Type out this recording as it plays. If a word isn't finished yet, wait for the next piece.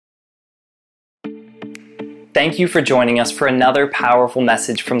Thank you for joining us for another powerful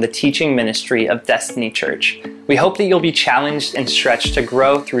message from the teaching ministry of Destiny Church. We hope that you'll be challenged and stretched to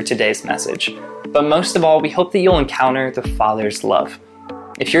grow through today's message. But most of all, we hope that you'll encounter the Father's love.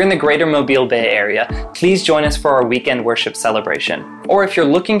 If you're in the greater Mobile Bay area, please join us for our weekend worship celebration. Or if you're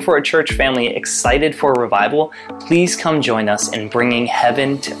looking for a church family excited for a revival, please come join us in bringing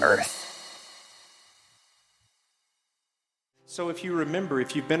heaven to earth. So if you remember,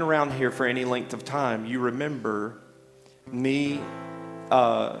 if you've been around here for any length of time, you remember me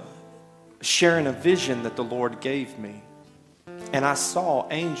sharing a vision that the Lord gave me. And I saw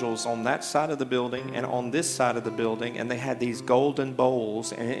angels on that side of the building and on this side of the building, and they had these golden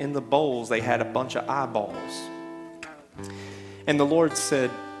bowls, and in the bowls they had a bunch of eyeballs. And the Lord said,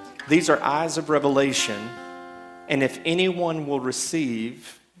 these are eyes of revelation, and if anyone will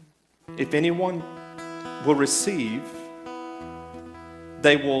receive,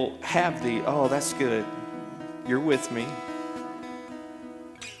 they will have the, oh, that's good. You're with me.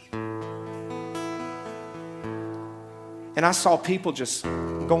 And I saw people just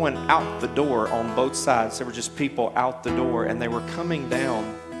going out the door on both sides. There were just people out the door, and they were coming down,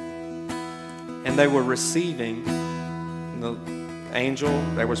 and they were receiving. And the angel,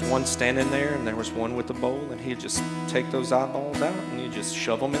 there was one standing there, and there was one with the bowl, and he'd just take those eyeballs out, and he'd just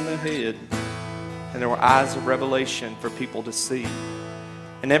shove them in the head. And there were eyes of revelation for people to see.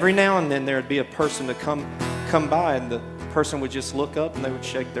 And every now and then there would be a person to come by, and the person would just look up and they would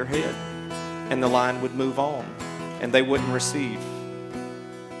shake their head, and the line would move on, and they wouldn't receive.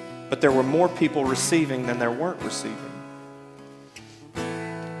 But there were more people receiving than there weren't receiving.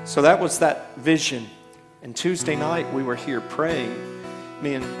 So that was that vision. And Tuesday night we were here praying,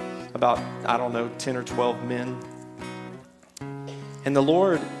 me and about, 10 or 12 men. And the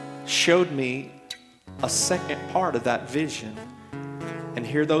Lord showed me a second part of that vision. And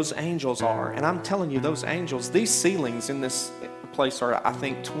here those angels are. And I'm telling you, those angels, these ceilings in this place are, I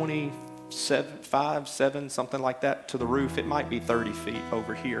think, 5, 7, something like that to the roof. It might be 30 feet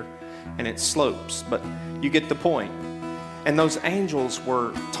over here. And it slopes, but you get the point. And those angels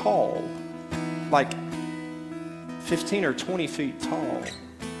were tall, like 15 or 20 feet tall.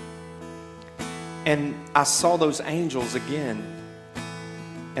 And I saw those angels again.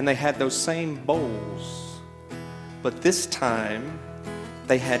 And they had those same bowls. But this time,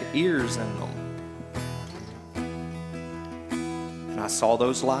 they had ears in them. And I saw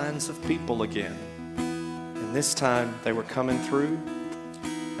those lines of people again. And this time they were coming through,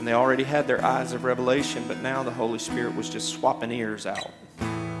 and they already had their eyes of revelation, but now the Holy Spirit was just swapping ears out.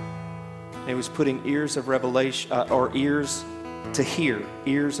 And He was putting ears of revelation, or ears to hear,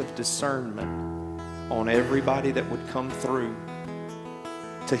 ears of discernment on everybody that would come through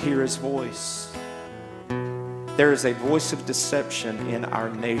to hear His voice. There is a voice of deception in our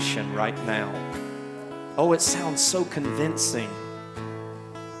nation right now. Oh, it sounds so convincing.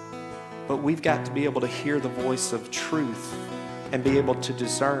 But we've got to be able to hear the voice of truth and be able to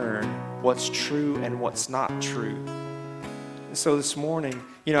discern what's true and what's not true. And so this morning,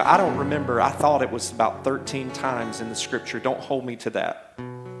 I don't remember. I thought it was about 13 times in the scripture. Don't hold me to that.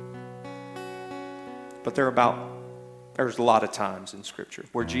 But there's a lot of times in scripture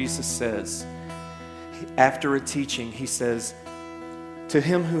where Jesus says, after a teaching, He says, to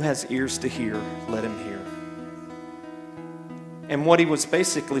him who has ears to hear, let him hear. And what He was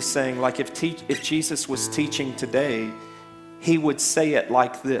basically saying, like if Jesus was teaching today, He would say it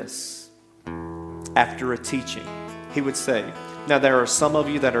like this. After a teaching, He would say, now there are some of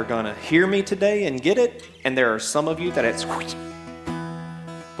you that are going to hear me today and get it, and there are some of you that it's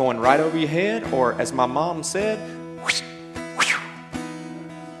going right over your head, or as my mom said,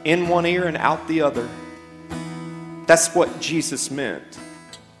 in one ear and out the other. That's what Jesus meant.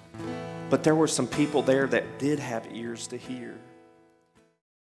 But there were some people there that did have ears to hear.